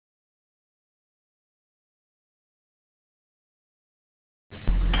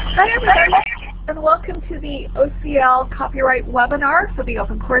Hi everybody, and welcome to the OCL Copyright webinar for the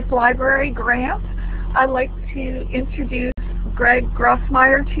Open Course Library grant. I'd like to introduce Greg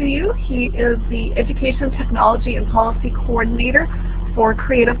Grossmeyer to you. He is the Education, Technology, and Policy Coordinator for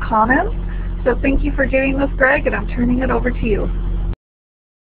Creative Commons. So thank you for doing this, Greg, and I'm turning it over to you.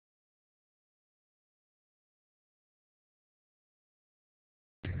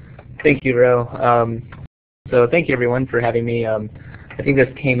 Thank you, Ro. So thank you everyone for having me. I think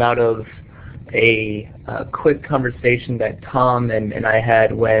this came out of a quick conversation that Tom and I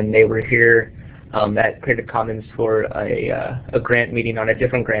had when they were here at Creative Commons for a grant meeting on a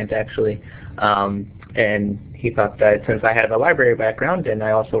different grant actually. And he thought that since I have a library background and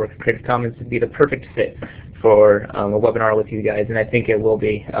I also work at Creative Commons, it'd be the perfect fit for a webinar with you guys, and I think it will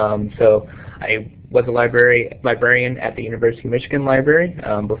be. So I was a librarian at the University of Michigan Library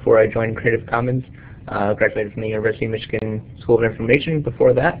before I joined Creative Commons. Graduated from the University of Michigan School of Information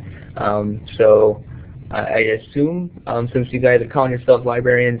before that. So I assume since you guys are calling yourselves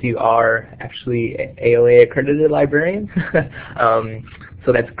librarians, you are actually ALA accredited librarians.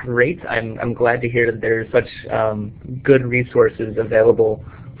 So that's great. I'm glad to hear that there's such good resources available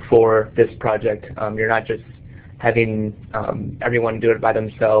for this project. You're not just having everyone do it by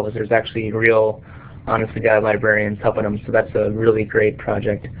themselves. There's actually real, honestly, librarians helping them. So that's a really great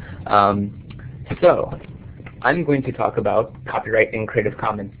project. So I'm going to talk about copyright in Creative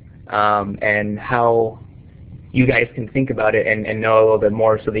Commons and how you guys can think about it and know a little bit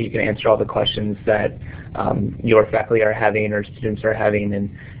more so that you can answer all the questions that your faculty are having or students are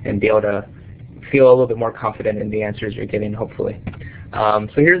having and be able to feel a little bit more confident in the answers you're getting, hopefully. So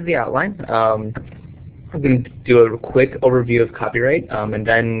here's the outline. I'm going to do a quick overview of copyright and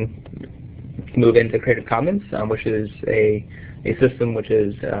then move into Creative Commons, which is a system which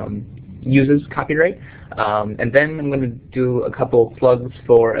is uses copyright, and then I'm going to do a couple plugs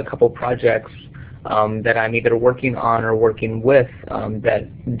for a couple projects that I'm either working on or working with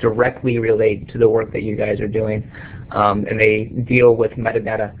that directly relate to the work that you guys are doing, and they deal with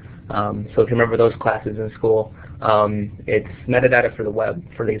metadata. So if you remember those classes in school, it's metadata for the web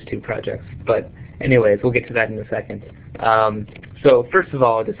for these two projects. But anyways, we'll get to that in a second. So first of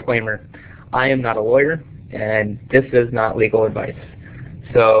all, a disclaimer, I am not a lawyer and this is not legal advice.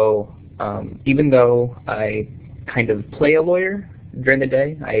 So even though I kind of play a lawyer during the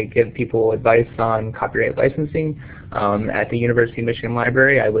day, I give people advice on copyright licensing. At the University of Michigan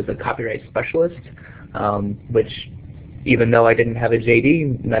Library, I was a copyright specialist, which even though I didn't have a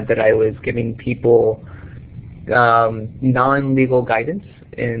JD, meant that I was giving people non-legal guidance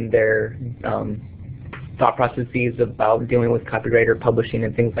in their thought processes about dealing with copyright or publishing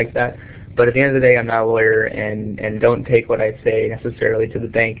and things like that. But at the end of the day, I'm not a lawyer, and don't take what I say necessarily to the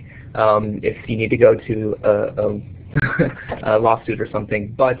bank if you need to go to a lawsuit or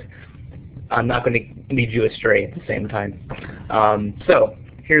something. But I'm not going to lead you astray at the same time. So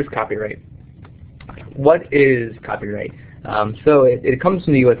here's copyright. What is copyright? So it comes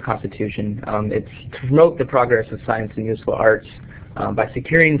from the U.S. Constitution. It's to promote the progress of science and useful arts by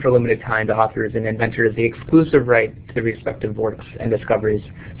securing for limited time to authors and inventors the exclusive right to the respective works and discoveries.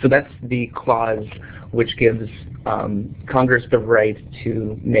 So that's the clause which gives Congress the right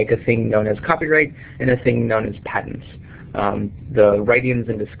to make a thing known as copyright and a thing known as patents. The writings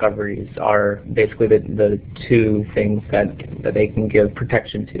and discoveries are basically the two things that they can give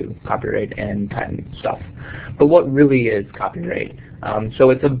protection to, copyright and patent stuff. But what really is copyright? So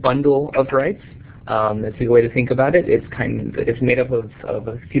it's a bundle of rights. That's a good way to think about it. It's made up of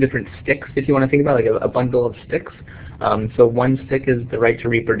a few different sticks, if you want to think about it, like a bundle of sticks. So one stick is the right to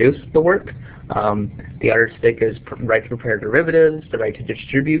reproduce the work. The other stick is right to prepare derivatives, the right to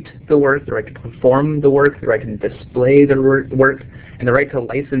distribute the work, the right to perform the work, the right to display the work, and the right to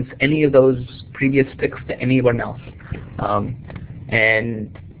license any of those previous sticks to anyone else.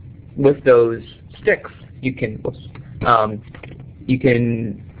 And with those sticks, you can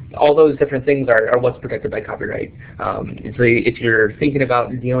all those different things are what's protected by copyright. So if you're thinking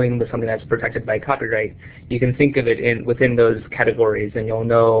about dealing with something that's protected by copyright, you can think of it within those categories, and you'll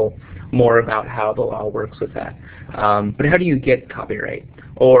know more about how the law works with that. But how do you get copyright?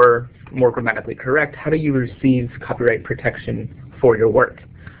 Or more grammatically correct, how do you receive copyright protection for your work?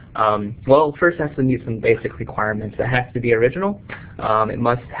 Well, first it has to meet some basic requirements. It has to be original, it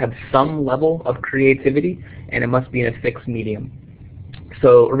must have some level of creativity, and it must be in a fixed medium.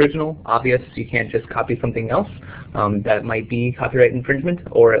 So original, obvious, you can't just copy something else. That might be copyright infringement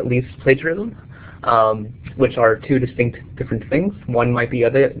or at least plagiarism, which are two distinct different things. One might be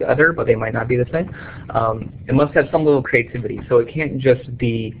the other, but they might not be the same. It must have some level of creativity, so it can't just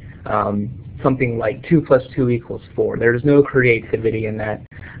be something like 2 + 2 = 4. There's no creativity in that.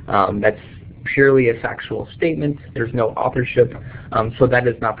 That's purely a factual statement. There's no authorship, so that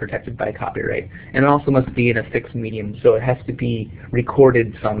is not protected by copyright. And it also must be in a fixed medium, so it has to be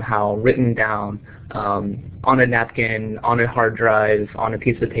recorded somehow, written down on a napkin, on a hard drive, on a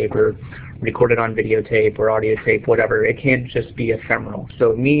piece of paper, recorded on videotape or audio tape, whatever. It can't just be ephemeral.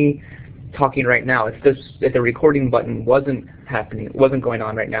 So me talking right now, if the recording button wasn't going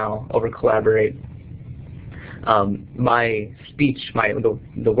on right now over Collaborate, my speech,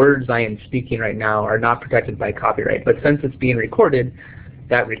 the words I am speaking right now are not protected by copyright. But since it's being recorded,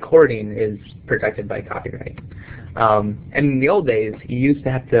 that recording is protected by copyright. And in the old days, you used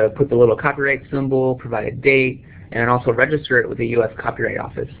to have to put the little copyright symbol, provide a date, and also register it with the U.S. Copyright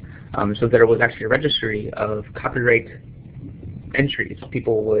Office. So there was actually a registry of copyright entries.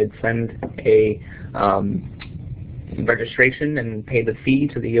 People would send a registration and pay the fee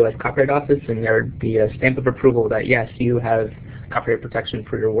to the U.S. Copyright Office, and there would be a stamp of approval that yes, you have copyright protection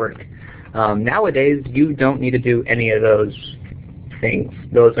for your work. Nowadays, you don't need to do any of those things.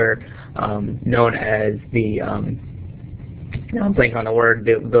 Those are known as the, I'm blanking on the word,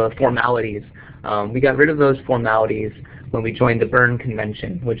 the formalities. We got rid of those formalities when we joined the Berne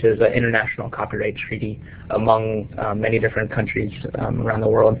Convention, which is an international copyright treaty among many different countries around the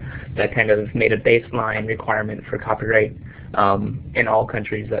world that kind of made a baseline requirement for copyright in all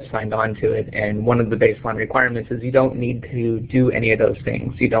countries that signed on to it. And one of the baseline requirements is you don't need to do any of those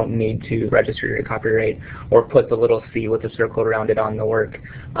things. You don't need to register your copyright or put the little C with a circle around it on the work.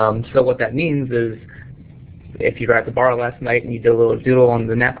 So what that means is if you were at the bar last night and you did a little doodle on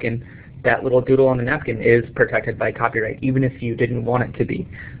the napkin, that little doodle on the napkin is protected by copyright, even if you didn't want it to be.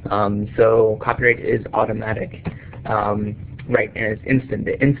 So copyright is automatic, right? And it's instant.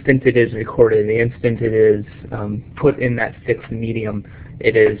 The instant it is recorded, the instant it is put in that fixed medium,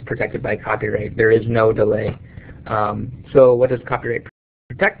 it is protected by copyright. There is no delay. So what does copyright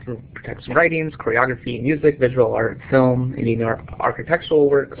protect? It protects writings, choreography, music, visual art, film, and even architectural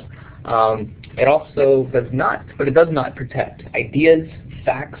works. It also does not, but it does not protect ideas,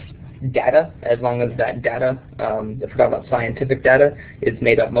 facts, data, as long as that data, if we're talking about scientific data, is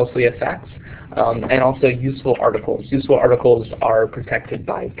made up mostly of facts, and also useful articles. Useful articles are protected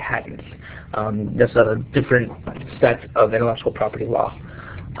by patents. That's a different set of intellectual property law.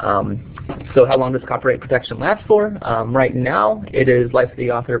 So how long does copyright protection last for? Right now, it is life of the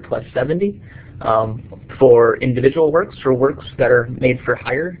author plus 70. For individual works, for works that are made for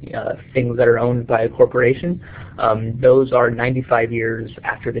hire, things that are owned by a corporation, those are 95 years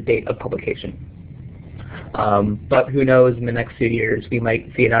after the date of publication. But who knows, in the next few years we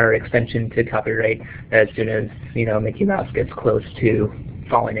might see another extension to copyright as soon as Mickey Mouse gets close to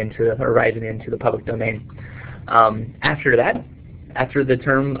falling into or rising into the public domain. After that, after the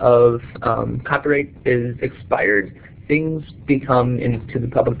term of copyright is expired, things become into the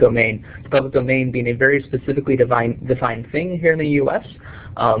public domain. The public domain being a very specifically defined thing here in the U.S.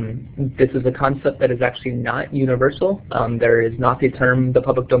 This is a concept that is actually not universal. There is not the term the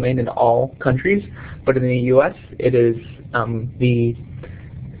public domain in all countries, but in the U.S. it is the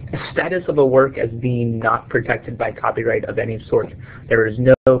status of a work as being not protected by copyright of any sort. There is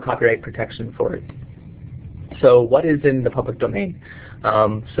no copyright protection for it. So what is in the public domain?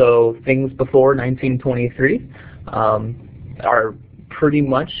 So things before 1923 are pretty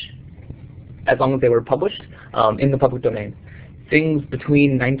much, as long as they were published, in the public domain. Things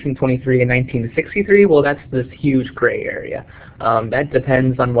between 1923 and 1963, well, that's this huge gray area. That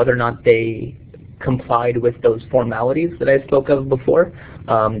depends on whether or not they complied with those formalities that I spoke of before,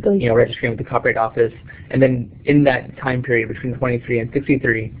 registering with the Copyright Office. And then in that time period between 23 and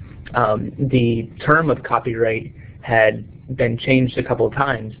 63, the term of copyright had been changed a couple of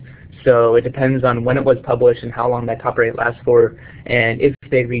times. So it depends on when it was published and how long that copyright lasts for, and if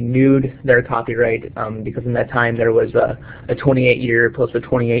they renewed their copyright, because in that time there was a 28-year plus a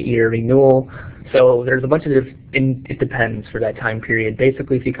 28-year renewal. So there's a bunch of it depends for that time period.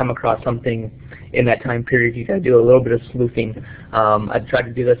 Basically, if you come across something in that time period, you got to do a little bit of sleuthing. I've tried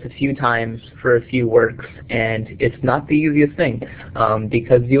to do this a few times for a few works, and it's not the easiest thing,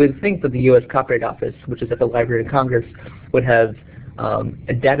 because you would think that the U.S. Copyright Office, which is at the Library of Congress, would have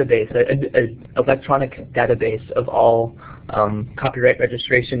a database, an electronic database of all copyright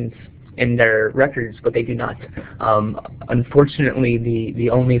registrations in their records, but they do not. Unfortunately, the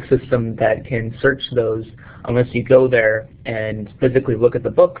only system that can search those, unless you go there and physically look at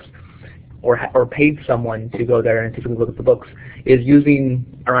the books, or paid someone to go there and physically look at the books, is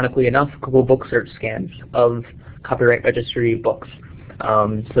using, ironically enough, Google Book Search scans of copyright registry books.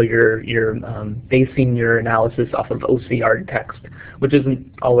 So you're basing your analysis off of OCR text, which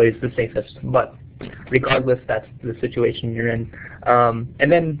isn't always the safest, but regardless, that's the situation you're in.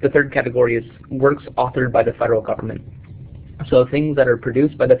 And then the third category is works authored by the federal government. So things that are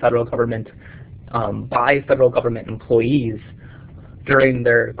produced by the federal government, by federal government employees during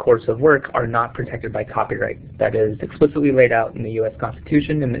their course of work are not protected by copyright. That is explicitly laid out in the U.S.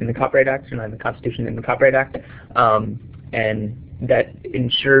 Constitution and in the Copyright Act, and in the Constitution and the Copyright Act. And that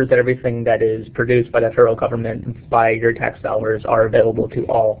ensures that everything that is produced by the federal government by your tax dollars are available to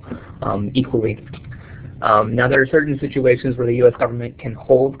all equally. Now there are certain situations where the U.S. government can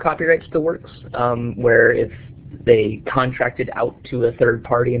hold copyrights to works, where if they contracted out to a third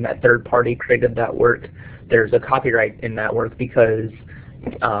party and that third party created that work, there's a copyright in that work because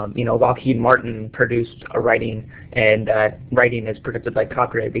Lockheed Martin produced a writing, and that writing is protected by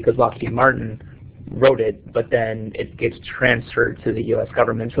copyright because Lockheed Martin wrote it, but then it gets transferred to the U.S.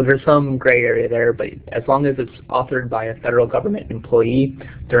 government. So there's some gray area there, but as long as it's authored by a federal government employee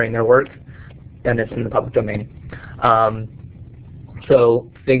during their work, then it's in the public domain. So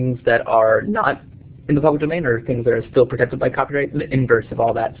things that are not in the public domain are things that are still protected by copyright, the inverse of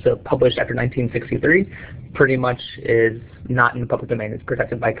all that. So published after 1963 pretty much is not in the public domain, it's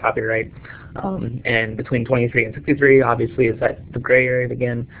protected by copyright. And between 23 and 63 obviously is that the gray area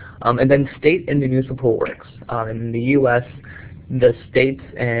again. And then state and municipal works. In the US, the states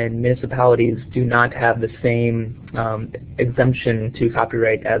and municipalities do not have the same exemption to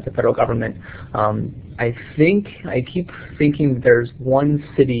copyright as the federal government. I keep thinking there's one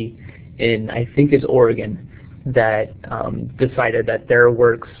city in, I think it's Oregon, that decided that their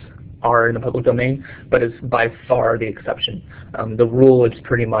works are in the public domain, but is by far the exception. The rule is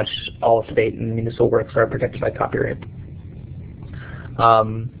pretty much all state and municipal works are protected by copyright.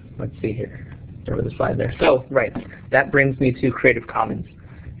 Let's see here. Over the slide there. So, right, that brings me to Creative Commons.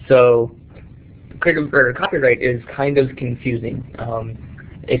 So, copyright is kind of confusing.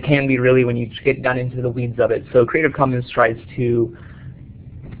 It can be really when you get down into the weeds of it. So, Creative Commons tries to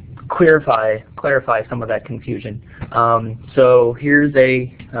clarify some of that confusion. So, here's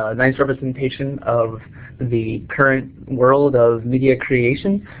a nice representation of the current world of media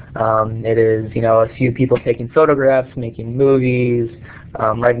creation. It is, a few people taking photographs, making movies,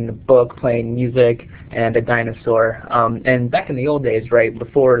 writing a book, playing music, and a dinosaur. And back in the old days, right,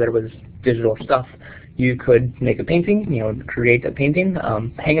 before there was digital stuff, you could make a painting, create a painting,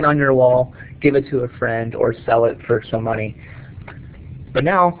 hang it on your wall, give it to a friend, or sell it for some money. But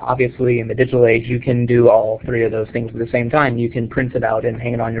now, obviously, in the digital age, you can do all three of those things at the same time. You can print it out and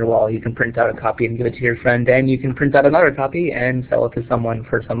hang it on your wall. You can print out a copy and give it to your friend, and you can print out another copy and sell it to someone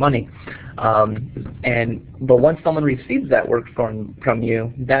for some money. But once someone receives that work from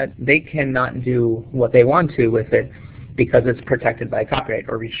you, that they cannot do what they want to with it because it's protected by copyright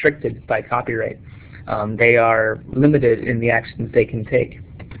or restricted by copyright. They are limited in the actions they can take.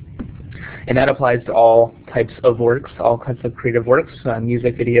 And that applies to all types of works, all kinds of creative works,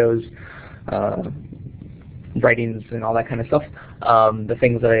 music videos, writings, and all that kind of stuff. The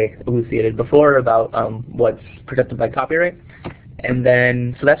things that I elucidated before about what's protected by copyright. And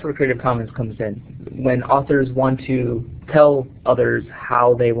then, so that's where Creative Commons comes in. When authors want to tell others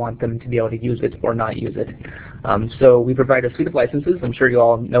how they want them to be able to use it or not use it. So we provide a suite of licenses. I'm sure you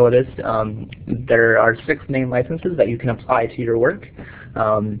all know this. There are 6 main licenses that you can apply to your work.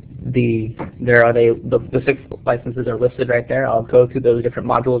 The 6 licenses are listed right there. I'll go through those different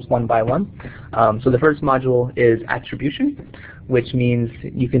modules one by one. So the first module is attribution, which means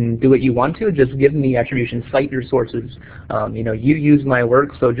you can do what you want to. Just give me attribution. Cite your sources. You use my work,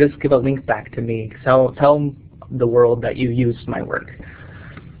 so just give a link back to me. Tell the world that you used my work.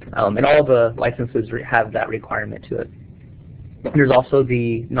 And all the licenses have that requirement to it. There's also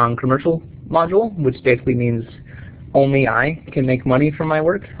the non-commercial module, which basically means only I can make money from my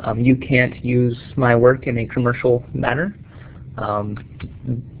work. You can't use my work in a commercial manner.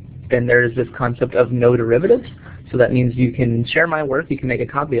 Then there's this concept of no derivatives. So that means you can share my work, you can make a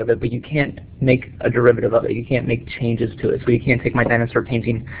copy of it, but you can't make a derivative of it. You can't make changes to it. So you can't take my dinosaur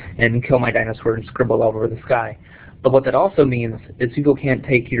painting and kill my dinosaur and scribble all over the sky. But what that also means is people can't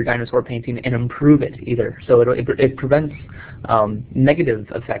take your dinosaur painting and improve it either. So it prevents negative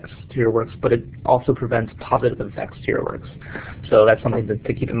effects to your works, but it also prevents positive effects to your works. So that's something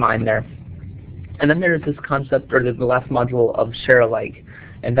to keep in mind there. And then there's this concept, or the last module, of share alike.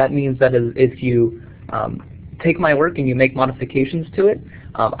 And that means that if you take my work and you make modifications to it,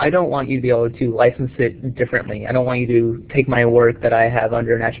 I don't want you to be able to license it differently. I don't want you to take my work that I have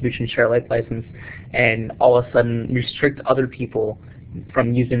under an attribution share alike license and all of a sudden restrict other people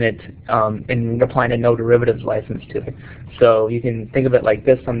from using it and applying a no derivatives license to it. So you can think of it like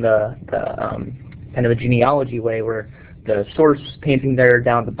this on the kind of a genealogy way, where the source painting there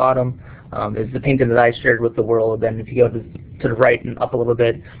down at the bottom is the painting that I shared with the world. And if you go to the right and up a little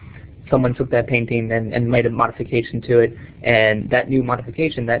bit, someone took that painting and made a modification to it, and that new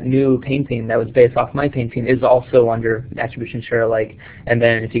modification, that new painting that was based off my painting, is also under attribution share alike. And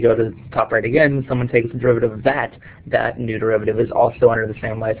then if you go to the top right again, someone takes the derivative of that new derivative is also under the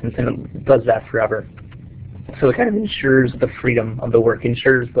same license, and it does that forever. So it kind of ensures the freedom of the work,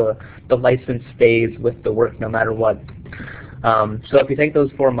 ensures the license stays with the work no matter what. So if you take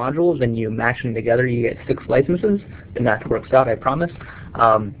those 4 modules and you mash them together, you get 6 licenses. The math works out, I promise.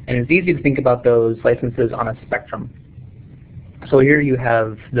 And it's easy to think about those licenses on a spectrum. So here you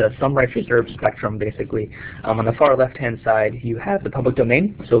have the some rights reserved spectrum, basically. On the far left-hand side, you have the public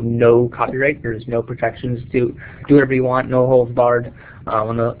domain, so no copyright. There's no protections. Do whatever you want, no holds barred.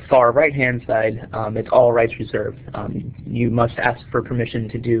 On the far right-hand side, it's all rights reserved. You must ask for permission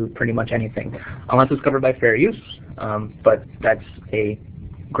to do pretty much anything, unless it's covered by fair use, but that's a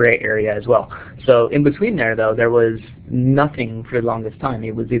gray area as well. So in between there, though, there was nothing for the longest time.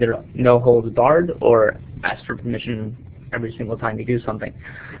 It was either no holds barred or ask for permission every single time you do something.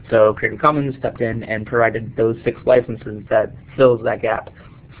 So Creative Commons stepped in and provided those 6 licenses that fills that gap.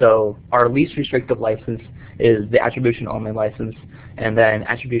 So our least restrictive license is the attribution only license, and then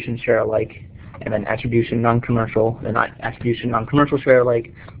attribution share alike, and then attribution non-commercial, and not attribution non-commercial share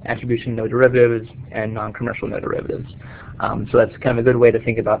alike, attribution no derivatives, and non-commercial no derivatives. So that's kind of a good way to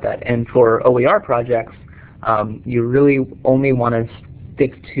think about that. And for OER projects, you really only want to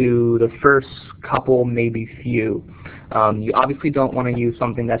stick to the first couple, maybe few. You obviously don't want to use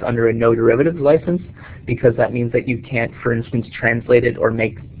something that's under a no derivatives license, because that means that you can't, for instance, translate it or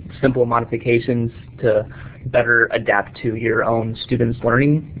make simple modifications to better adapt to your own students'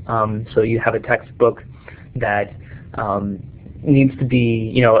 learning. So you have a textbook that needs to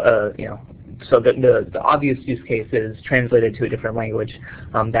be, so the obvious use case is translated to a different language.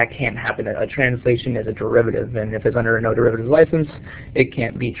 That can't happen. A translation is a derivative, and if it's under a no derivatives license, it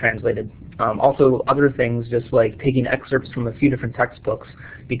can't be translated. Also, other things, just like taking excerpts from a few different textbooks,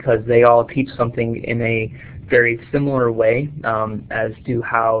 because they all teach something in a very similar way as to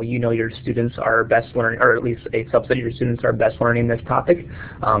how your students are best learning, or at least a subset of your students are best learning this topic.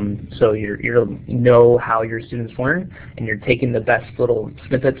 So you know how your students learn, and you're taking the best little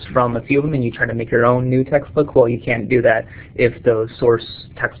snippets from a few of them, and you try to make your own new textbook. Well, you can't do that if those source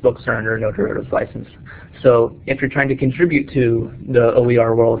textbooks are under a no derivatives license. So if you're trying to contribute to the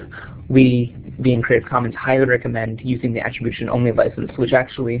OER world, we, being Creative Commons, highly recommend using the attribution only license, which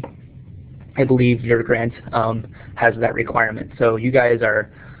actually, I believe your grant has that requirement. So you guys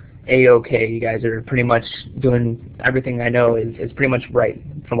are A-OK. You guys are pretty much doing everything I know is pretty much right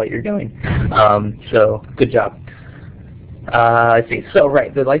from what you're doing. So good job. Let's see. So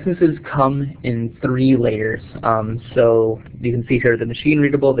right, the licenses come in 3 layers. So you can see here the machine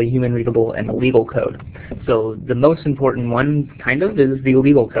readable, the human readable, and the legal code. So the most important one, kind of, is the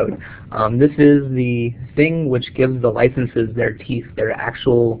legal code. This is the thing which gives the licenses their teeth, their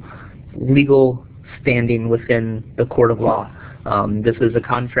actual legal standing within the court of law. This is a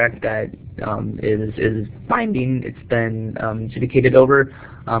contract that is binding. It's been adjudicated over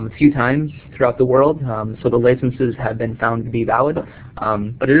a few times throughout the world, so the licenses have been found to be valid.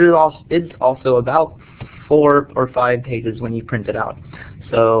 But it's also about 4 or 5 pages when you print it out.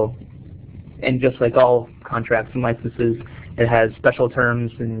 So, and just like all contracts and licenses, it has special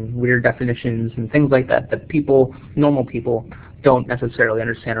terms and weird definitions and things like that that normal people, don't necessarily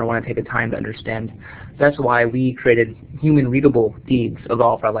understand or want to take the time to understand. That's why we created human readable deeds of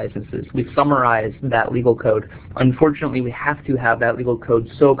all of our licenses. We summarized that legal code. Unfortunately, we have to have that legal code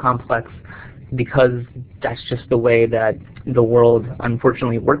so complex because that's just the way that the world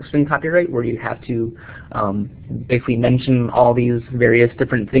unfortunately works in copyright, where you have to basically mention all these various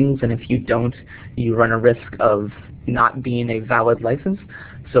different things, and if you don't, you run a risk of not being a valid license.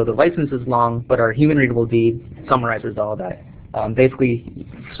 So the license is long, but our human readable deed summarizes all of that. Basically,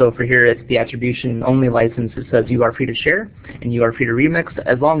 so for here, it's the attribution only license. It says you are free to share and you are free to remix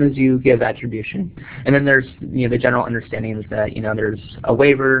as long as you give attribution. And then there's the general understanding is that there's a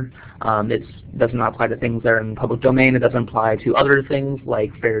waiver. It does not apply to things that are in the public domain. It doesn't apply to other things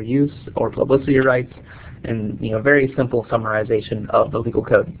like fair use or publicity rights, and very simple summarization of the legal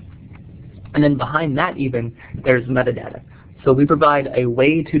code. And then behind that even, there's metadata. So we provide a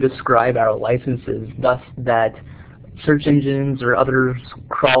way to describe our licenses, thus that search engines or other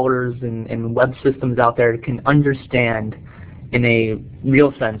crawlers and web systems out there can understand in a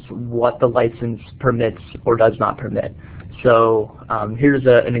real sense what the license permits or does not permit. So here's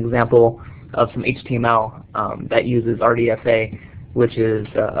an example of some HTML that uses RDFA, which is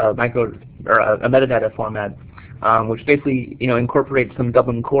a metadata format, which basically incorporates some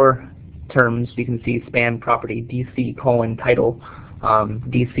Dublin Core terms, you can see span property DC:title.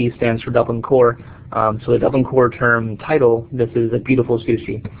 DC stands for Dublin Core. So the Dublin Core term title, this is a beautiful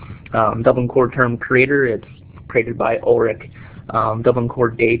sushi. Dublin Core term creator, it's created by Ulrich. Dublin Core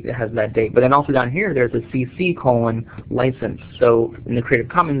date, it has that date. But then also down here, there's a CC:license. So in the Creative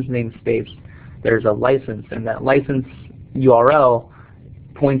Commons namespace, there's a license, and that license URL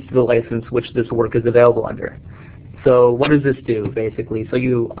points to the license which this work is available under. So what does this do, basically? So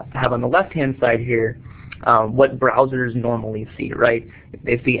you have on the left-hand side here what browsers normally see, right?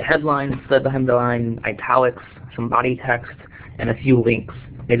 They see a headline, subheadline, italics, some body text, and a few links.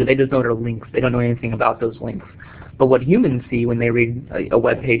 They just know they're links. They don't know anything about those links. But what humans see when they read a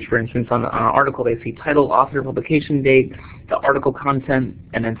web page, for instance, on an article, they see title, author, publication date, the article content,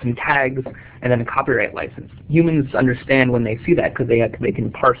 and then some tags, and then a copyright license. Humans understand when they see that because they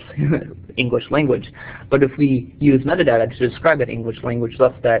can parse English language. But if we use metadata to describe that English language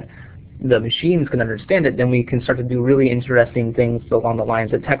such that the machines can understand it, then we can start to do really interesting things along the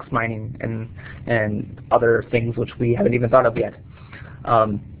lines of text mining and other things which we haven't even thought of yet.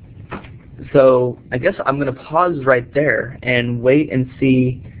 So I guess I'm going to pause right there and wait and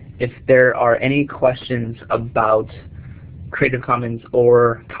see if there are any questions about Creative Commons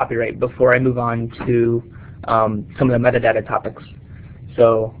or copyright before I move on to some of the metadata topics.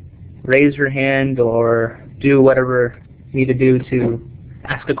 So raise your hand or do whatever you need to do to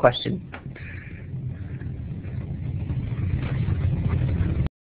ask a question.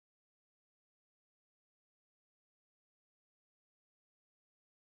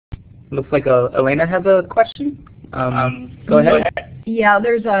 Looks like Elena has a question. Go ahead. Yeah,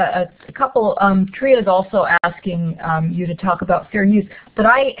 there's a couple. Tria is also asking you to talk about fair use, but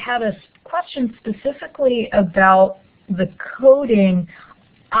I had a question specifically about the coding,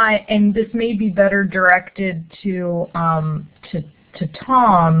 and this may be better directed to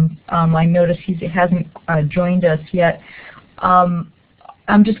Tom. I notice he hasn't joined us yet. I'm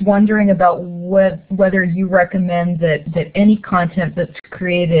just wondering about whether you recommend that any content that's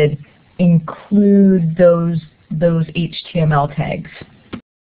created include those HTML tags.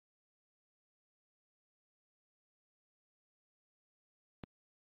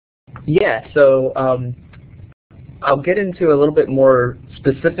 Yeah, so I'll get into a little bit more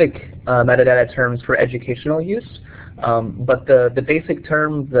specific metadata terms for educational use, but the basic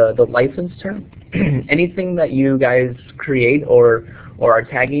term, the license term, anything that you guys create or are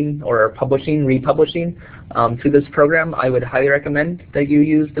tagging or are publishing, republishing through this program, I would highly recommend that you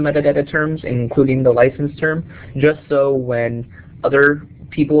use the metadata terms, including the license term, just so when other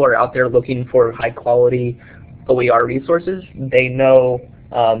people are out there looking for high quality OER resources, they know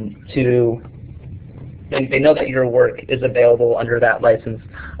they know that your work is available under that license,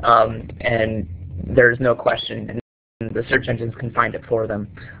 and there's no question, and the search engines can find it for them.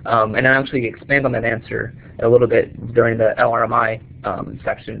 And I'll actually expand on that answer a little bit during the LRMI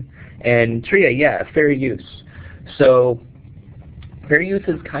section. And Tria, yeah, fair use. So fair use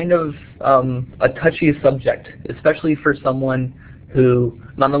is kind of a touchy subject, especially for someone who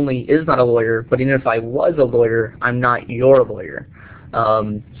not only is not a lawyer, but even if I was a lawyer, I'm not your lawyer.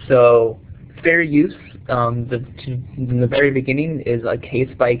 So fair use, in the very beginning, is a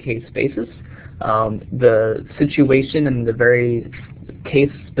case-by-case basis. The situation and the very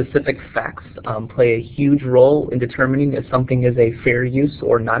case-specific facts play a huge role in determining if something is a fair use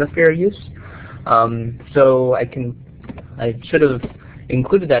or not a fair use. So I should have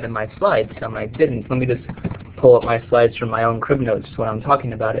included that in my slides, I didn't. Let me just pull up my slides from my own crib notes when I'm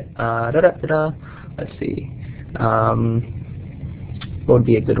talking about it. Let's see. What would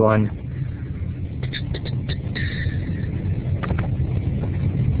be a good one?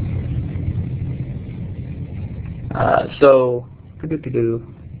 So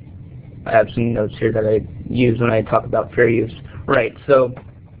I have some notes here that I use when I talk about fair use. Right, so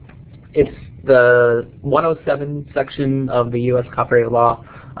it's the 107 section of the U.S. copyright law,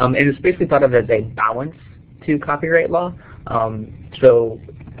 and it's basically thought of as a balance to copyright law. So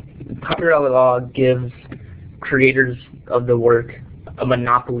copyright law gives creators of the work a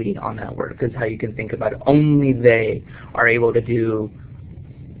monopoly on that work, is how you can think about it. Only they are able to do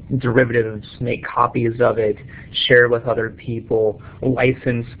derivatives, make copies of it, share with other people,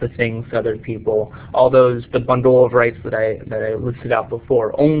 license the things to other people. All those, the bundle of rights that I listed out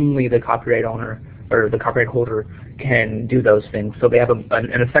before, only the copyright owner or the copyright holder can do those things. So they have an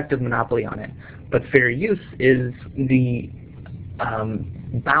effective monopoly on it. But fair use is the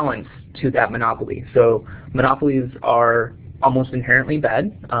balance to that monopoly. So monopolies are almost inherently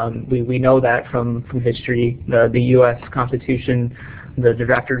bad. We know that from history. The U.S. Constitution the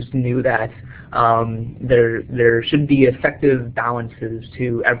drafters knew that there should be effective balances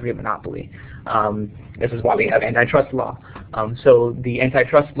to every monopoly. This is why we have antitrust law. So the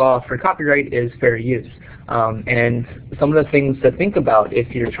antitrust law for copyright is fair use. And some of the things to think about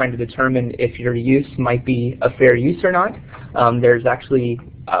if you're trying to determine if your use might be a fair use or not, there's actually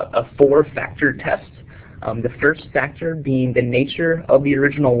a 4-factor test. The first factor being the nature of the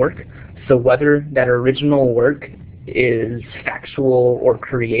original work, so whether that original work is factual or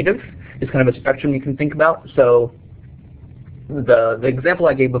creative is kind of a spectrum you can think about. So the example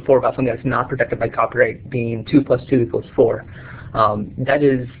I gave before about something that's not protected by copyright being 2 + 2 = 4, that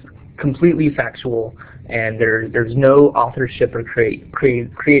is completely factual, and there's no authorship or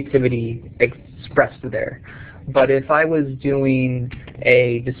creativity expressed there. But if I was doing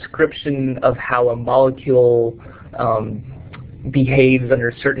a description of how a molecule behaves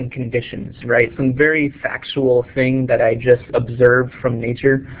under certain conditions, right? Some very factual thing that I just observed from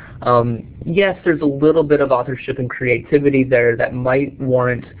nature. Yes, there's a little bit of authorship and creativity there that might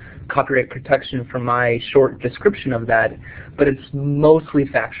warrant copyright protection for my short description of that, but it's mostly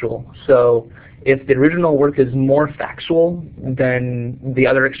factual. So if the original work is more factual, then the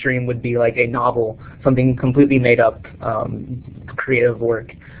other extreme would be like a novel, something completely made up, creative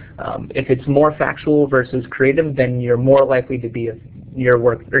work. If it's more factual versus creative, then you're more likely to be your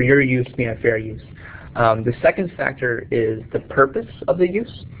work or your use being a fair use. The second factor is the purpose of the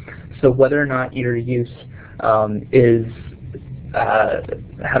use. So whether or not your use is,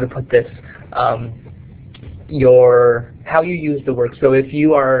 how to put this, how you use the work. So if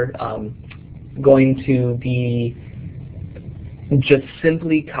you are going to be just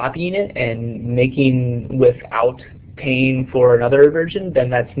simply copying it and making without paying for another version, then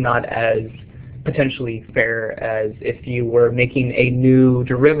that's not as potentially fair as if you were making a new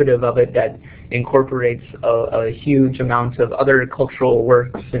derivative of it that incorporates a huge amount of other cultural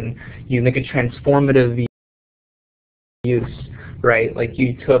works, and you make a transformative use, right? Like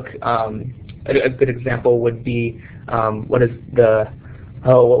you took, a good example would be, what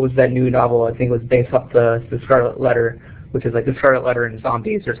was that new novel? I think it was based off the Scarlet Letter, which is like the Scarlet Letter and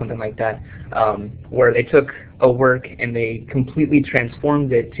zombies or something like that, where they took a work and they completely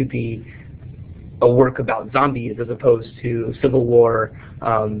transformed it to be a work about zombies as opposed to Civil War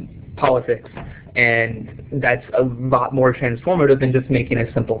politics. And that's a lot more transformative than just making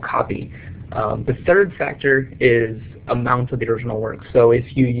a simple copy. The third factor is amount of the original work. So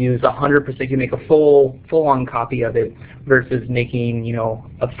if you use 100%, you make a full-on copy of it versus making, you know,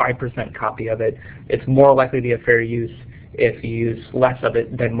 a 5% copy of it, it's more likely to be a fair use if you use less of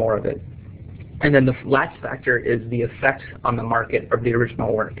it than more of it. And then the last factor is the effect on the market of the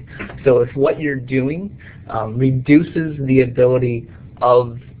original work. So if what you're doing reduces the ability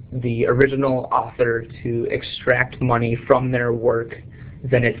of the original author to extract money from their work,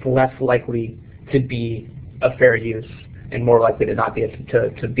 then it's less likely to be a fair use and more likely to not be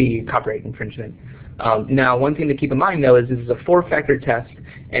to be copyright infringement. Now, one thing to keep in mind though is this is a 4-factor test,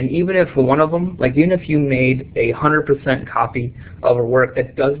 and even if one of them, like even if you made a 100% copy of a work,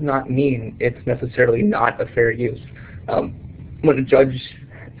 that does not mean it's necessarily not a fair use. When a judge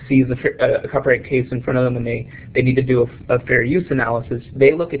sees a copyright case in front of them and they need to do a fair use analysis,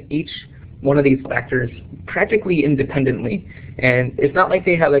 they look at each one of these factors practically independently, and it's not like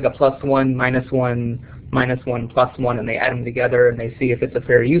they have like a +1, -1, -1, +1, and they add them together and they see if it's a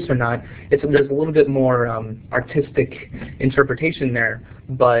fair use or not. There's a little bit more artistic interpretation there,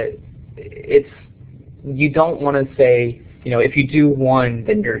 but you don't want to say, you know, if you do one,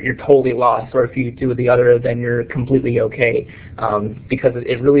 then you're totally lost, or if you do the other, then you're completely okay, because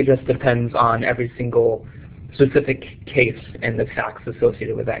it really just depends on every single specific case and the facts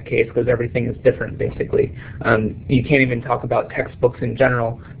associated with that case, because everything is different basically. You can't even talk about textbooks in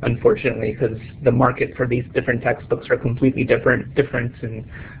general, unfortunately, because the market for these different textbooks are completely different,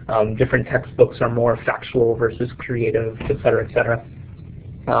 and different textbooks are more factual versus creative, et cetera, et cetera.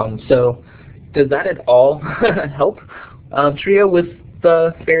 So does that at all help Trio with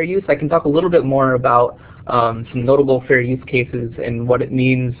the fair use? I can talk a little bit more about some notable fair use cases and what it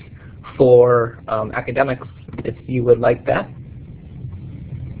means for academics, if you would like that.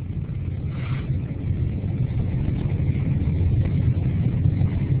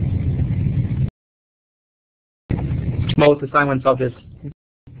 Well, with the silence, I'll just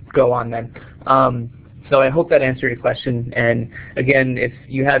go on then. So I hope that answered your question. And again, if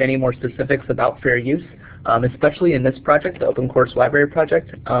you have any more specifics about fair use, especially in this project, the Open Course Library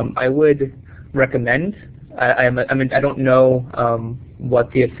project, I would recommend. I don't know what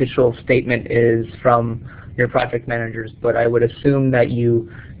the official statement is from your project managers, but I would assume that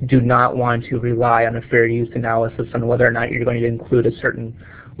you do not want to rely on a fair use analysis on whether or not you're going to include a certain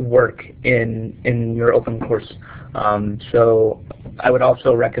work in your open course. So I would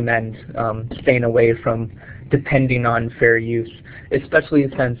also recommend staying away from depending on fair use, especially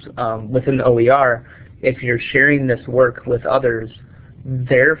since within the OER, if you're sharing this work with others,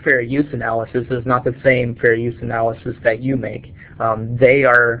 their fair use analysis is not the same fair use analysis that you make. They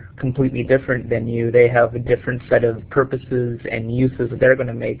are completely different than you. They have a different set of purposes and uses that they're going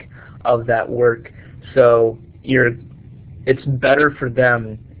to make of that work. So it's better for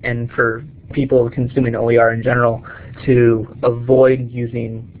them and for people consuming OER in general to avoid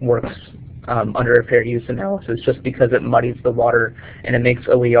using works under a fair use analysis, just because it muddies the water and it makes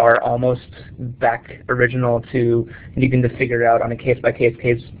OER almost back original to needing to figure out on a case-by-case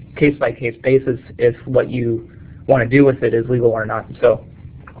basis if what you want to do with it is legal or not. So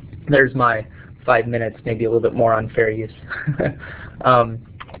there's my 5 minutes, maybe a little bit more on fair use.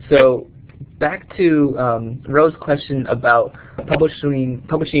 So back to Rose's question about publishing,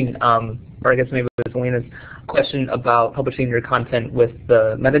 or I guess maybe it was Elena's question about publishing your content with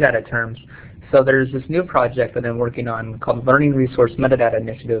the metadata terms. So there's this new project that I'm working on called Learning Resource Metadata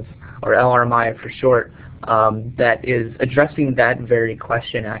Initiative, or LRMI for short, that is addressing that very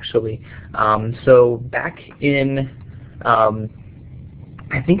question actually. So back in,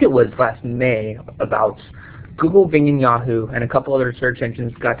 I think it was last May, about Google, Bing, and Yahoo, and a couple other search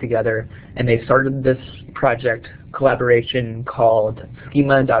engines got together and they started this project collaboration called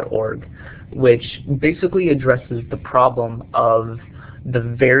schema.org, which basically addresses the problem of the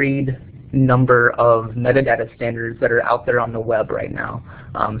varied number of metadata standards that are out there on the web right now.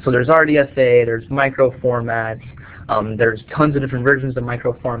 So there's RDSA, there's micro formats, there's tons of different versions of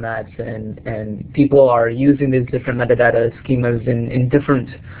micro formats, and people are using these different metadata schemas in different,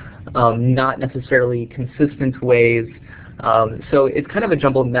 not necessarily consistent ways. So it's kind of a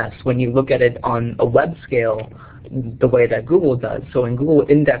jumbled mess when you look at it on a web scale the way that Google does. So when Google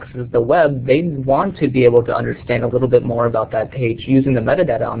indexes the web, they want to be able to understand a little bit more about that page using the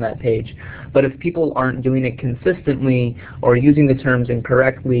metadata on that page. But if people aren't doing it consistently, or using the terms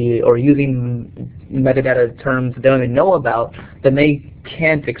incorrectly, or using metadata terms they don't even know about, then they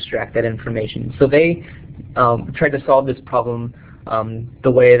can't extract that information. So they tried to solve this problem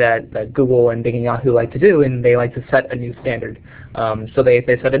the way that Google and Bing and Yahoo like to do, and they like to set a new standard. So they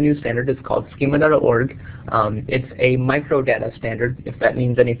set a new standard. It's called schema.org. It's a microdata standard, if that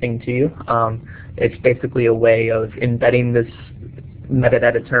means anything to you. It's basically a way of embedding this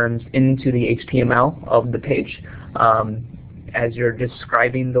metadata terms into the HTML of the page as you're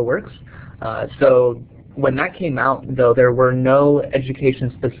describing the works. So when that came out, though, there were no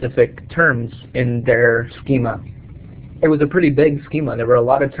education-specific terms in their schema. It was a pretty big schema. There were a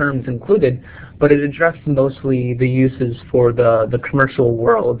lot of terms included, but it addressed mostly the uses for the commercial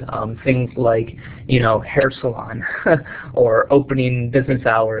world, things like, hair salon, or opening business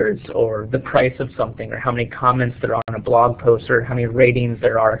hours, or the price of something, or how many comments there are on a blog post, or how many ratings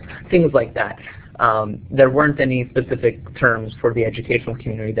there are, things like that. There weren't any specific terms for the educational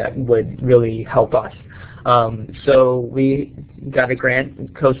community that would really help us. So we got a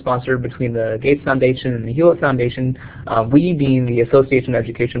grant co-sponsored between the Gates Foundation and the Hewlett Foundation, we being the Association of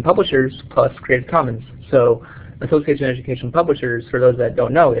Education Publishers plus Creative Commons. So Association of Education Publishers, for those that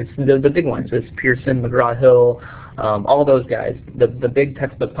don't know, it's the big ones. It's Pearson, McGraw-Hill, all those guys, the big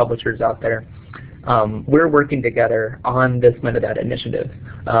textbook publishers out there. We're working together on this metadata initiative.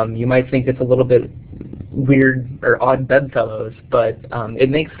 You might think it's a little bit weird or odd bedfellows, but it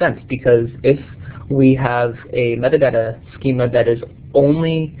makes sense, because if we have a metadata schema that is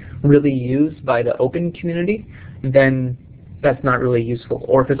only really used by the open community, then that's not really useful.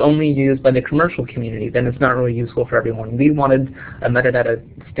 Or if it's only used by the commercial community, then it's not really useful for everyone. We wanted a metadata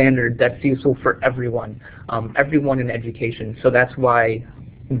standard that's useful for everyone, everyone in education. So that's why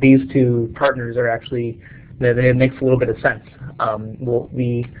these two partners are actually, it makes a little bit of sense.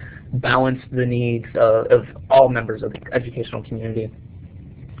 We balance the needs of all members of the educational community.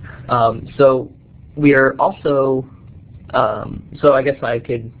 So we are also, so I guess I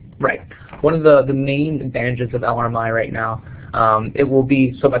could, right, one of the main advantages of LRMI right now, it will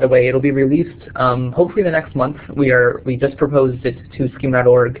be, so by the way, it'll be released hopefully the next month. We just proposed it to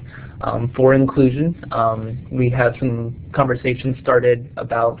schema.org for inclusion. We have some conversations started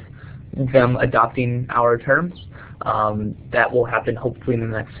about them adopting our terms. That will happen hopefully in the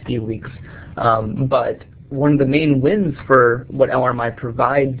next few weeks. But one of the main wins for what LRMI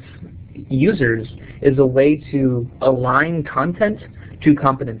provides users is a way to align content to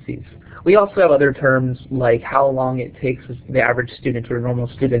competencies. We also have other terms like how long it takes the average student or normal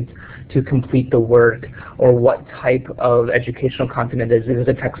student to complete the work, or what type of educational content it is. Is it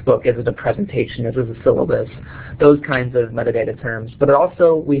a textbook? Is it a presentation? Is it a syllabus? Those kinds of metadata terms. But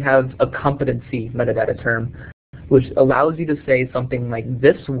also we have a competency metadata term, which allows you to say something like,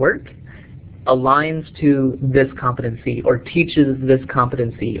 this work aligns to this competency, or teaches this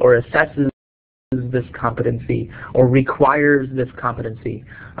competency, or assesses this competency, or requires this competency.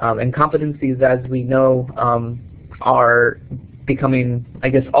 And competencies, as we know, are becoming, I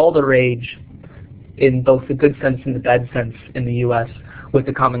guess, all the rage in both the good sense and the bad sense in the US, with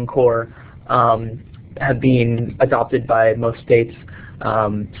the Common Core have been adopted by most states.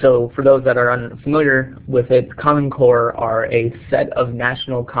 So for those that are unfamiliar with it, Common Core are a set of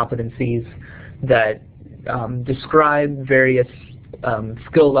national competencies that describe various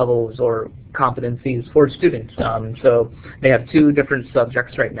skill levels or competencies for students. So they have two different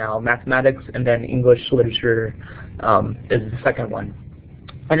subjects right now, mathematics and then English literature is the second one.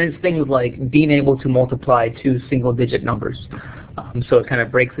 And it's things like being able to multiply two single-digit numbers. So it kind of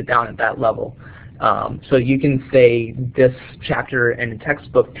breaks it down at that level. So you can say this chapter in a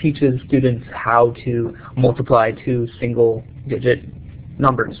textbook teaches students how to multiply two single-digit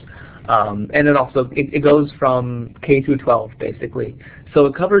numbers. And it also it goes from K through 12 basically. So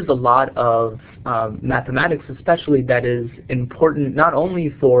it covers a lot of mathematics, especially, that is important not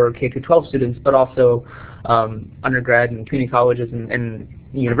only for K through 12 students, but also undergrad and community colleges and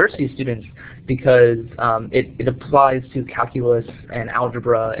university students, because it applies to calculus and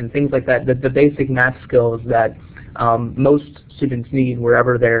algebra and things like that, the basic math skills that most students need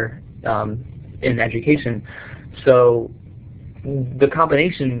wherever they're in education. So the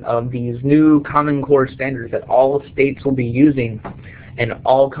combination of these new Common Core standards that all states will be using and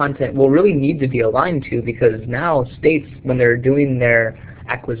all content will really need to be aligned to, because now states, when they're doing their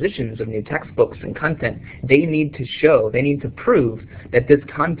acquisitions of new textbooks and content, they need to prove that this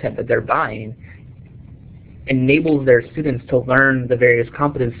content that they're buying enables their students to learn the various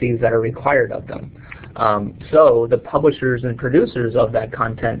competencies that are required of them. So the publishers and producers of that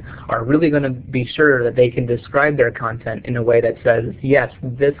content are really going to be sure that they can describe their content in a way that says, yes,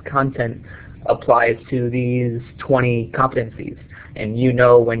 this content applies to these 20 competencies. And you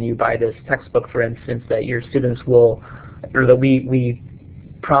know, when you buy this textbook, for instance, that your students will, or that we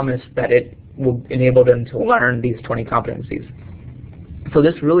promise that it will enable them to learn these 20 competencies. So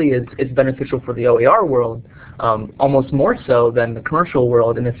this really is beneficial for the OER world, almost more so than the commercial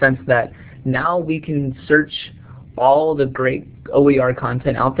world, in the sense that now we can search all the great OER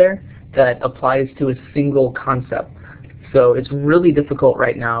content out there that applies to a single concept. So it's really difficult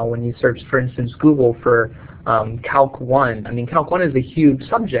right now when you search, for instance, Google for Calc 1. I mean, Calc 1 is a huge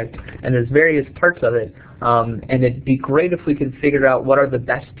subject, and there's various parts of it. And it'd be great if we could figure out what are the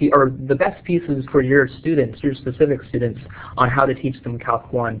best pieces for your students, your specific students, on how to teach them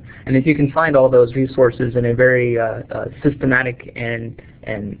Calc 1. And if you can find all those resources in a very systematic and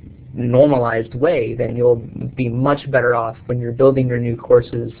normalized way, then you'll be much better off when you're building your new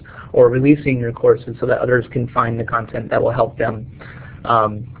courses or releasing your courses, so that others can find the content that will help them.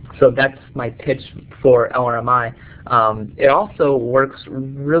 So that's my pitch for LRMI. It also works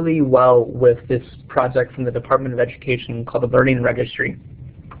really well with this project from the Department of Education called the Learning Registry.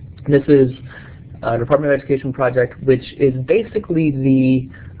 This is a Department of Education project which is basically the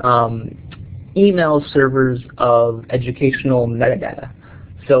email servers of educational metadata.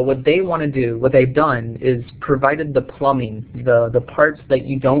 So what they want to do, what they've done, is provided the plumbing, the parts that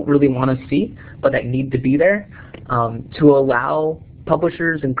you don't really want to see but that need to be there, to allow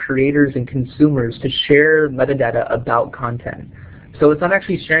publishers and creators and consumers to share metadata about content. So it's not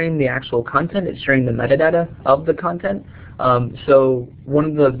actually sharing the actual content, it's sharing the metadata of the content. So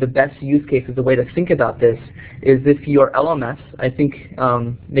one of the best use cases, the way to think about this, is if your LMS, I think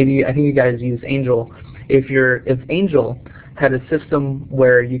you guys use Angel. If Angel had a system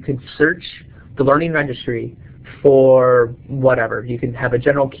where you could search the Learning Registry for whatever. You can have a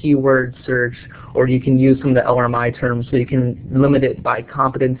general keyword search, or you can use some of the LRMI terms, so you can limit it by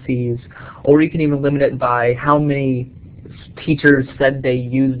competencies, or you can even limit it by how many teachers said they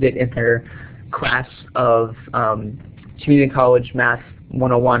used it in their class of community college math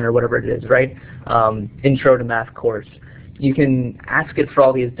 101 or whatever it is, right? Intro to math course. You can ask it for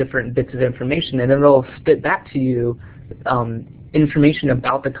all these different bits of information, and then it'll spit back to you information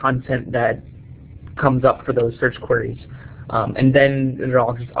about the content that comes up for those search queries. And then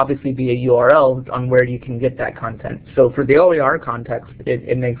there'll obviously be a URL on where you can get that content. So for the OER context,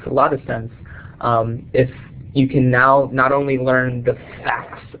 it makes a lot of sense if you can now not only learn the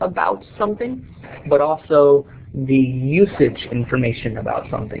facts about something, but also the usage information about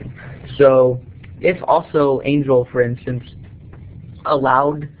something. So if also Angel, for instance,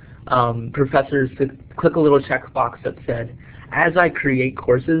 allowed professors to click a little checkbox that said, as I create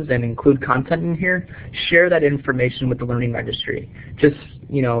courses and include content in here, share that information with the Learning Registry. Just,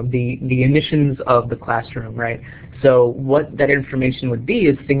 you know, the emissions of the classroom, right? So what that information would be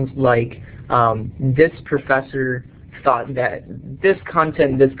is things like, this professor thought that this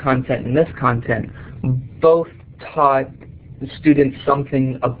content, and this content both taught students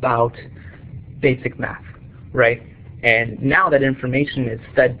something about basic math, right? And now that information is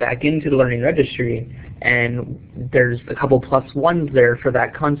fed back into the Learning Registry, and there's a couple +1s there for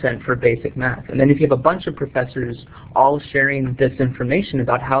that content for basic math. And then if you have a bunch of professors all sharing this information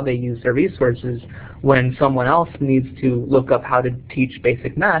about how they use their resources, when someone else needs to look up how to teach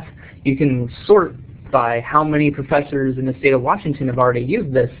basic math, you can sort by how many professors in the state of Washington have already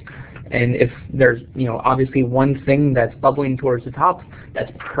used this. And if there's, you know, obviously one thing that's bubbling towards the top,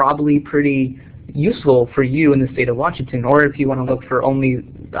 that's probably pretty useful for you in the state of Washington. Or if you want to look for only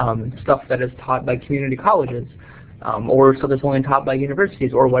stuff that is taught by community colleges, or stuff that's only taught by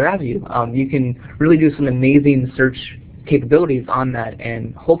universities, or what have you, you can really do some amazing search capabilities on that,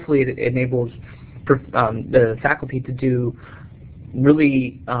 and hopefully it enables the faculty to do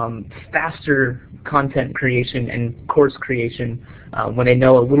really faster content creation and course creation when they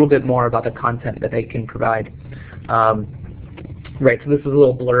know a little bit more about the content that they can provide. Right, so this is a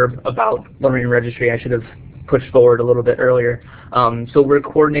little blurb about Learning Registry I should have pushed forward a little bit earlier. So we're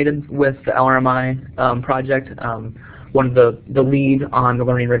coordinated with the LRMI project. One of the lead on the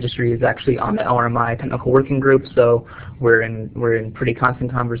Learning Registry is actually on the LRMI Technical Working Group, so we're in pretty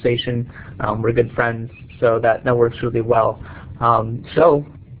constant conversation. We're good friends, so that works really well. So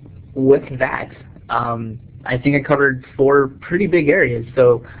with that, I think I covered 4 pretty big areas.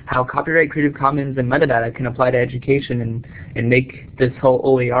 So how copyright, Creative Commons, and metadata can apply to education and make this whole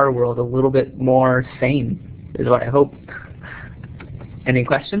OER world a little bit more sane is what I hope. Any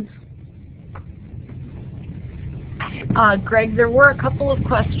questions? Greg, there were a couple of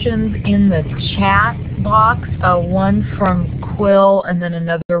questions in the chat box, one from Quill and then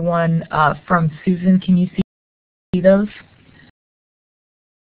another one from Susan. Can you see those?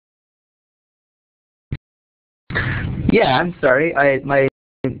 Yeah, I'm sorry. My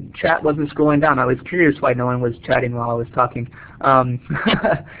chat wasn't scrolling down. I was curious why no one was chatting while I was talking.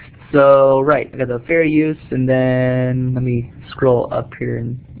 So, right, I got the fair use, and then let me scroll up here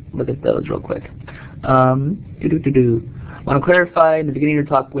and look at those real quick. Want to clarify in the beginning of your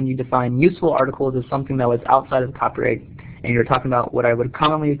talk when you define useful articles as something that was outside of copyright, and you're talking about what I would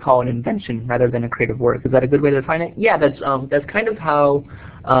commonly call an invention rather than a creative work. Is that a good way to define it? Yeah, that's kind of how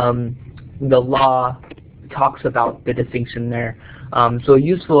the law talks about the distinction there. So a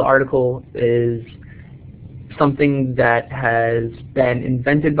useful article is something that has been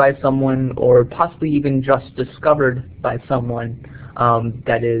invented by someone or possibly even just discovered by someone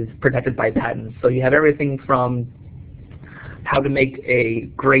that is protected by patents. So you have everything from how to make a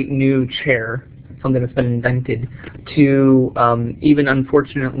great new chair, something that's been invented, to even,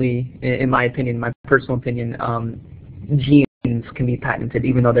 unfortunately, in my opinion, my personal opinion, genes can be patented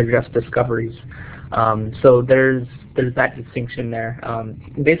even though they're just discoveries. So there's that distinction there.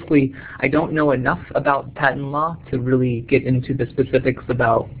 Basically, I don't know enough about patent law to really get into the specifics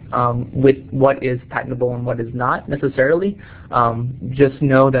about with what is patentable and what is not necessarily. Just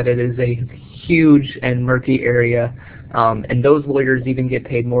know that it is a huge and murky area, and those lawyers even get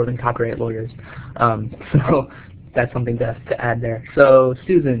paid more than copyright lawyers. So that's something to add there. So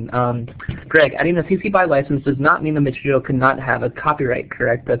Susan, Greg, adding a CC BY license does not mean the material cannot have a copyright,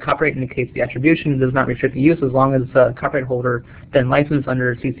 correct? The copyright indicates the attribution, does not restrict the use as long as the copyright holder then licensed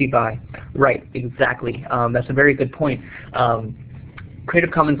under CC BY. Right, exactly. That's a very good point.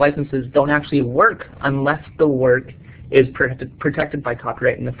 Creative Commons licenses don't actually work unless the work is protected by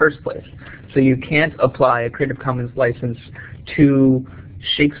copyright in the first place. So you can't apply a Creative Commons license to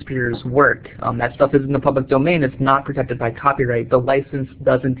Shakespeare's work. That stuff is in the public domain. It's not protected by copyright. The license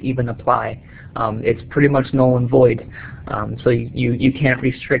doesn't even apply. It's pretty much null and void. So you can't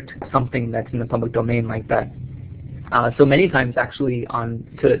restrict something that's in the public domain like that. So many times, actually,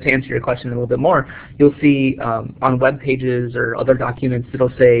 to answer your question a little bit more, you'll see on web pages or other documents, it'll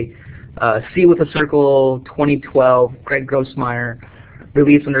say, see with a circle 2012 Greg Grossmeyer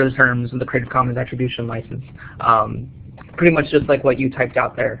released under the terms of the Creative Commons Attribution License. Pretty much just like what you typed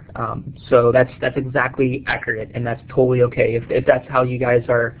out there. So that's exactly accurate, and that's totally okay. If that's how you guys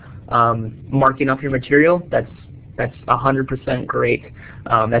are marking up your material, that's that's 100% great.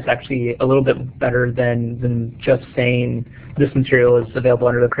 That's actually a little bit better than just saying this material is available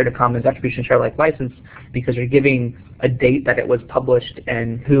under the Creative Commons Attribution Share Alike license, because you're giving a date that it was published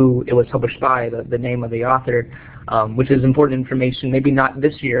and who it was published by, the name of the author, which is important information, maybe not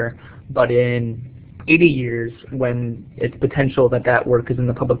this year, but in 80 years, when it's potential that that work is in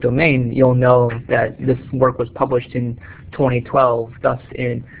the public domain, you'll know that this work was published in 2012, thus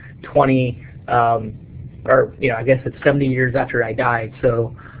in 20, or I guess it's 70 years after I died,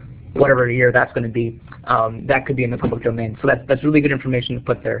 so whatever year that's going to be, that could be in the public domain. So that's really good information to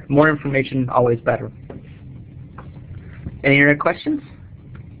put there. More information, always better. Any other questions?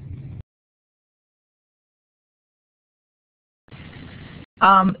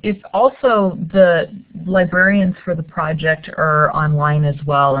 If also the librarians for the project are online as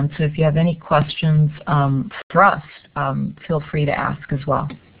well, and so if you have any questions for us, feel free to ask as well.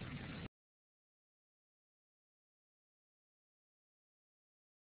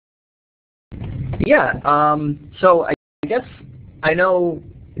 Yeah, so I guess I know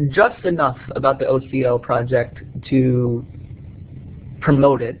just enough about the OCL project to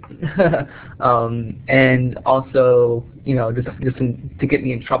promote it, and also, just to get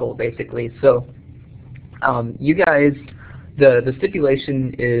me in trouble, basically. So, you guys, the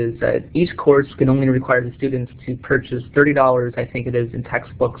stipulation is that each course can only require the students to purchase $30, I think it is, in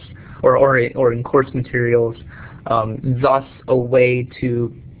textbooks or in course materials. Thus, a way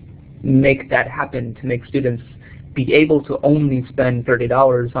to make that happen, to make students be able to only spend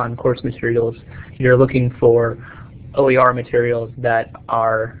 $30 on course materials. You're looking for OER materials that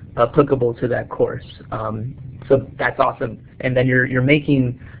are applicable to that course. So that's awesome. And then you're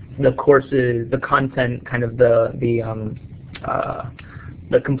making the courses, the content, kind of the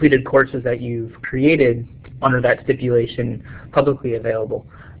completed courses that you've created under that stipulation publicly available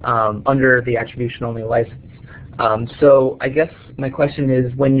under the attribution-only license. So I guess my question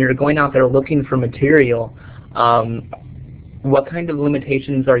is, when you're going out there looking for material, what kind of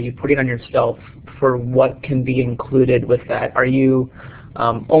limitations are you putting on yourself for what can be included with that? Are you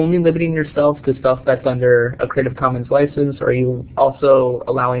only limiting yourself to stuff that's under a Creative Commons license, or are you also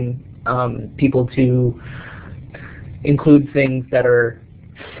allowing people to include things that are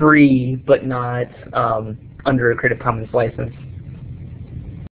free but not under a Creative Commons license?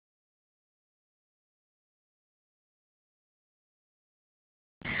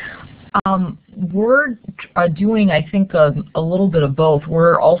 We're doing, I think, a little bit of both.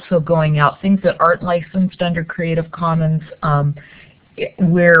 We're also going out, things that aren't licensed under Creative Commons,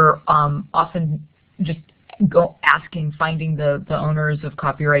 we're often just finding the owners of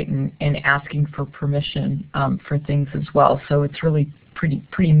copyright and asking for permission for things as well. So it's really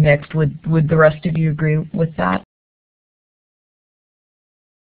pretty mixed. Would the rest of you agree with that?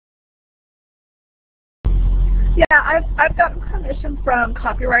 Yeah, I've gotten permission from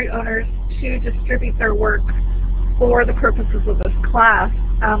copyright owners to distribute their work for the purposes of this class,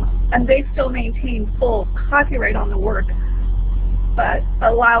 and they still maintain full copyright on the work, but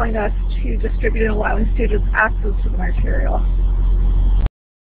allowing us to distribute and allowing students access to the material.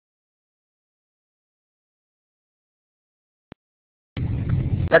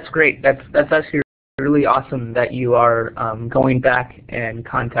 That's great. That's actually really awesome that you are going back and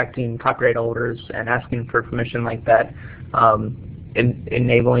contacting copyright holders and asking for permission like that,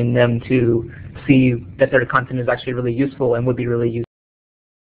 enabling them to see that their content is actually really useful and would be really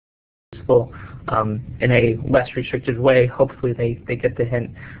useful in a less restricted way. Hopefully they get the hint.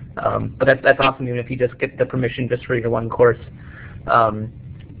 But that's awesome, even if you just get the permission just for your one course.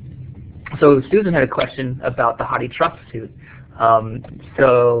 So Susan had a question about the Hathi Trust suit.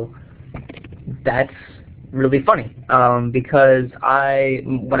 So that's really funny because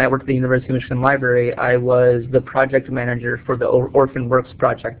when I worked at the University of Michigan Library, I was the project manager for the Orphan Works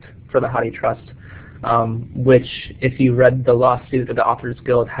project for the Hathi Trust, which, if you read the lawsuit that the Authors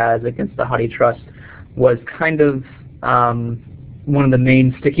Guild has against the Hathi Trust, was kind of one of the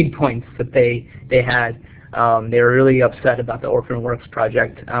main sticking points that they had. They were really upset about the Orphan Works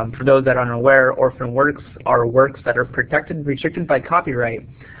project. For those that aren't aware, Orphan Works are works that are protected, restricted by copyright,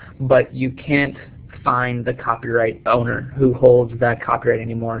 but you can't find the copyright owner who holds that copyright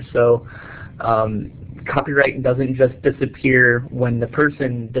anymore. So copyright doesn't just disappear when the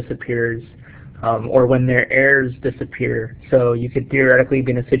person disappears or when their heirs disappear. So you could theoretically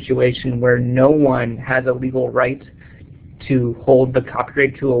be in a situation where no one has a legal right to hold the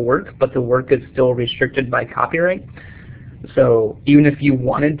copyright to a work, but the work is still restricted by copyright. So even if you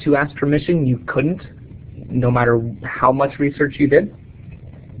wanted to ask permission, you couldn't, no matter how much research you did.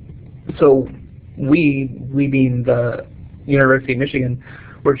 So we being the University of Michigan,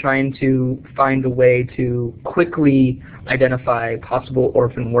 we're trying to find a way to quickly identify possible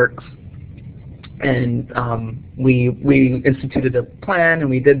orphan works. And we instituted a plan, and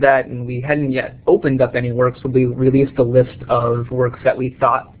we did that, and we hadn't yet opened up any works, so we released a list of works that we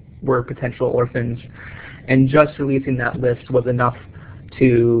thought were potential orphans. And just releasing that list was enough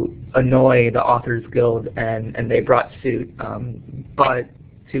to annoy the Authors Guild, and they brought suit. But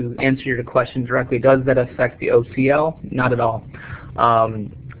to answer your question directly, does that affect the OCL? Not at all.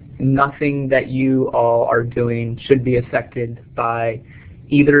 Nothing that you all are doing should be affected by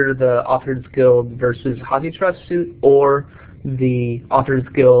either the Authors Guild versus HathiTrust suit or the Authors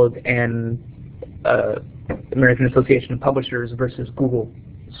Guild and American Association of Publishers versus Google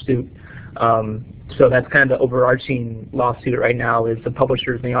suit. So that's kind of the overarching lawsuit right now, is the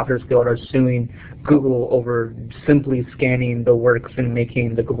publishers and the Authors Guild are suing Google over simply scanning the works and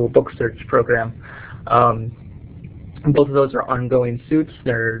making the Google Book Search program. Both of those are ongoing suits.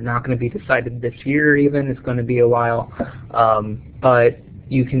 They're not going to be decided this year even. It's going to be a while. But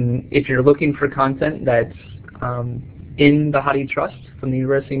you can, if you're looking for content that's in the HathiTrust from the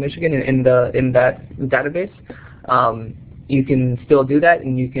University of Michigan in that database, you can still do that,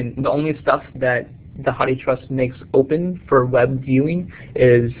 and you can. The only stuff that the HathiTrust makes open for web viewing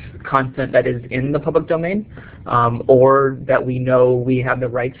is content that is in the public domain, or that we know we have the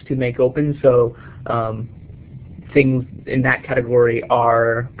rights to make open. So things in that category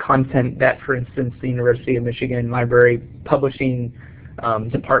are content that, for instance, the University of Michigan Library Publishing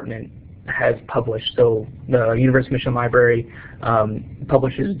Department has published. So the University of Michigan Library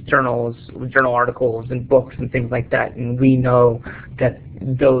publishes journal articles and books and things like that, and we know that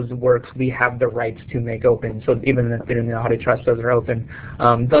those works we have the rights to make open. So even if they're in the HathiTrust, those are open.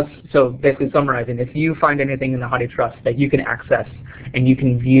 So basically summarizing, if you find anything in the HathiTrust that you can access and you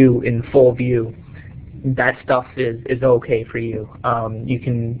can view in full view, that stuff is okay for you.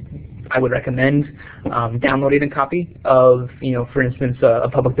 I would recommend downloading a copy of, for instance, a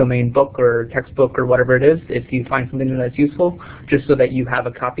public domain book or textbook or whatever it is, if you find something that's useful, just so that you have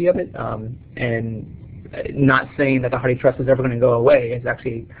a copy of it. And not saying that the HathiTrust is ever going to go away. It's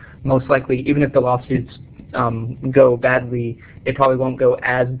actually most likely, even if the lawsuits go badly, it probably won't go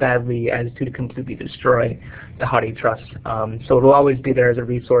as badly as to completely destroy the HathiTrust. So it'll always be there as a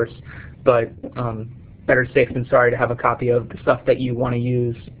resource, but better safe than sorry to have a copy of the stuff that you want to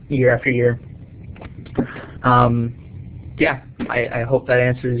use year after year. Yeah, I hope that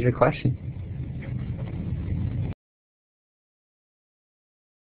answers your question.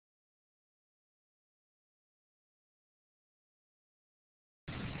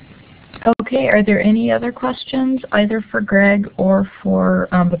 Okay, are there any other questions, either for Greg or for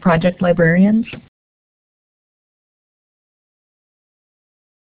the project librarians?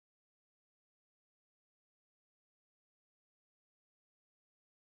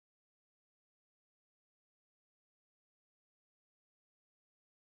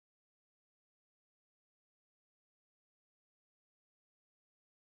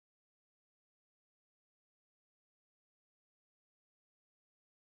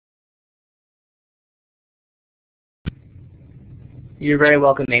 You're very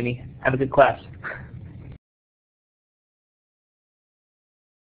welcome, Amy. Have a good class.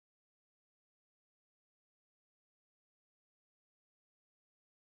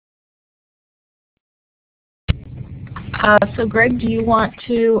 So Greg, do you want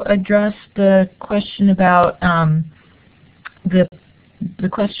to address the question about the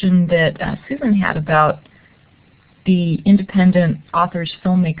question that Susan had about the independent authors,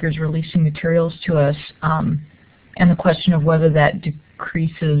 filmmakers releasing materials to us, and the question of whether that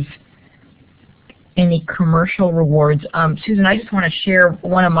decreases any commercial rewards? Susan, I just want to share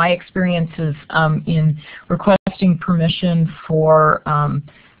one of my experiences in requesting permission for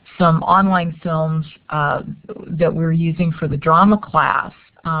some online films that we were using for the drama class.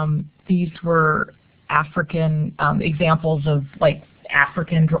 These were African examples of like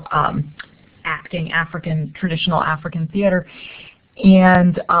African acting, traditional African theater,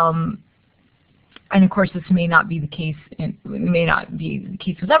 and of course this may not be the case. It may not be the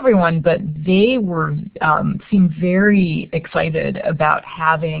case with everyone, but they were seemed very excited about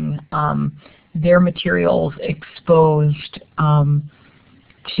having their materials exposed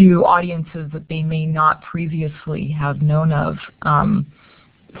to audiences that they may not previously have known of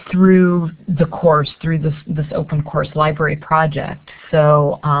through the course, through this open course library project.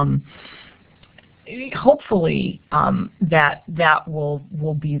 So hopefully that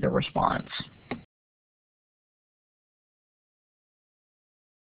will be the response.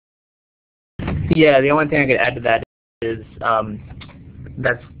 Yeah, the only thing I could add to that is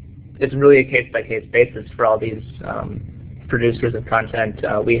it's really a case-by-case basis for all these producers of content.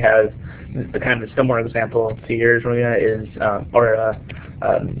 We have the kind of a similar example to yours, Marina, is,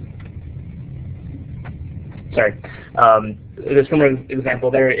 the similar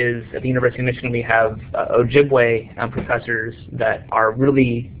example there is at the University of Michigan we have Ojibwe professors that are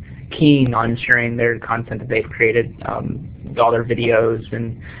really keen on sharing their content that they've created, all their videos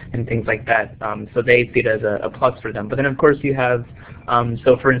and things like that. So they see it as a plus for them. But then of course you have,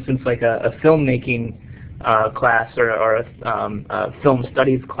 so for instance, like a filmmaking class or a film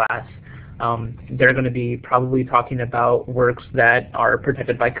studies class. They're going to be probably talking about works that are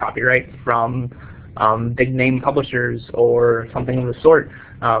protected by copyright from big name publishers or something of the sort,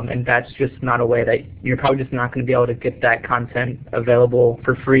 and that's just not a way that you're probably just not going to be able to get that content available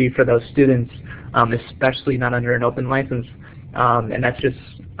for free for those students, especially not under an open license, and that's just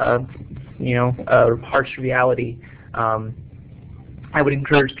a harsh reality. I would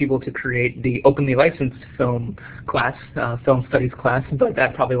encourage people to create the openly licensed film class, film studies class, but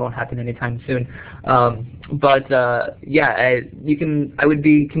that probably won't happen anytime soon. Yeah, I would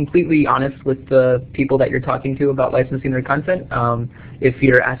be completely honest with the people that you're talking to about licensing their content. If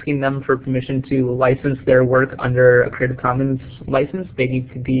you're asking them for permission to license their work under a Creative Commons license, they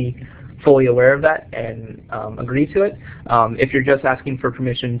need to be fully aware of that and agree to it. If you're just asking for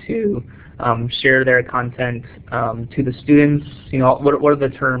permission to share their content to the students, what are the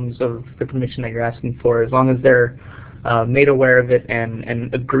terms of the permission that you're asking for? As long as they're made aware of it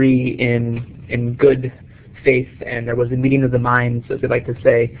and agree in good faith, and there was a meeting of the minds, as they like to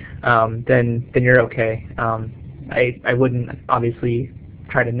say, then you're okay. I wouldn't obviously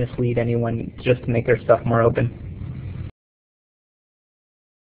try to mislead anyone just to make their stuff more open.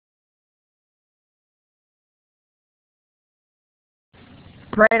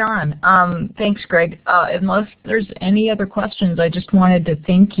 Right on. Thanks, Greg. Unless there's any other questions, I just wanted to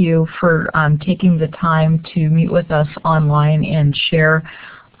thank you for taking the time to meet with us online and share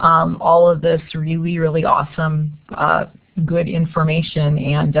all of this really, really awesome, good information.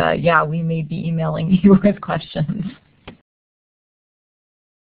 And yeah, we may be emailing you with questions.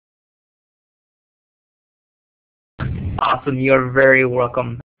 Awesome. You're very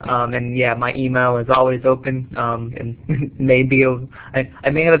welcome. And yeah, my email is always open, and maybe I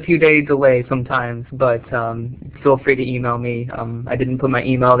may have a few day delay sometimes, but feel free to email me. I didn't put my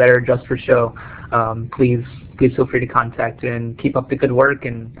email there just for show. Please feel free to contact and keep up the good work,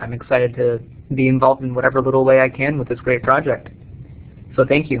 and I'm excited to be involved in whatever little way I can with this great project. So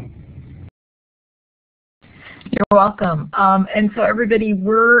thank you. You're welcome. And so everybody,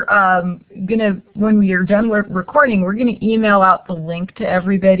 we're when we are done recording, we're gonna email out the link to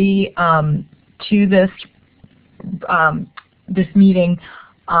everybody to this this meeting.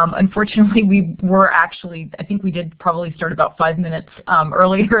 Unfortunately, we were actually, I think we did probably start about 5 minutes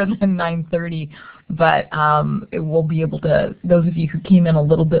earlier than 9:30, but we'll be able to, those of you who came in a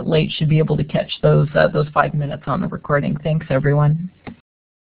little bit late should be able to catch those 5 minutes on the recording. Thanks, everyone.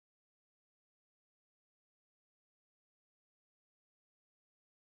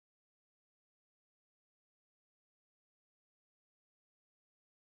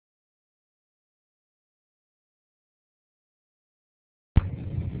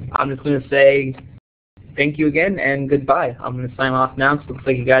 I'm just going to say thank you again and goodbye. I'm going to sign off now. So it looks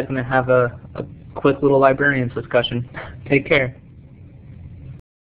like you guys are going to have a quick little librarians discussion. Take care.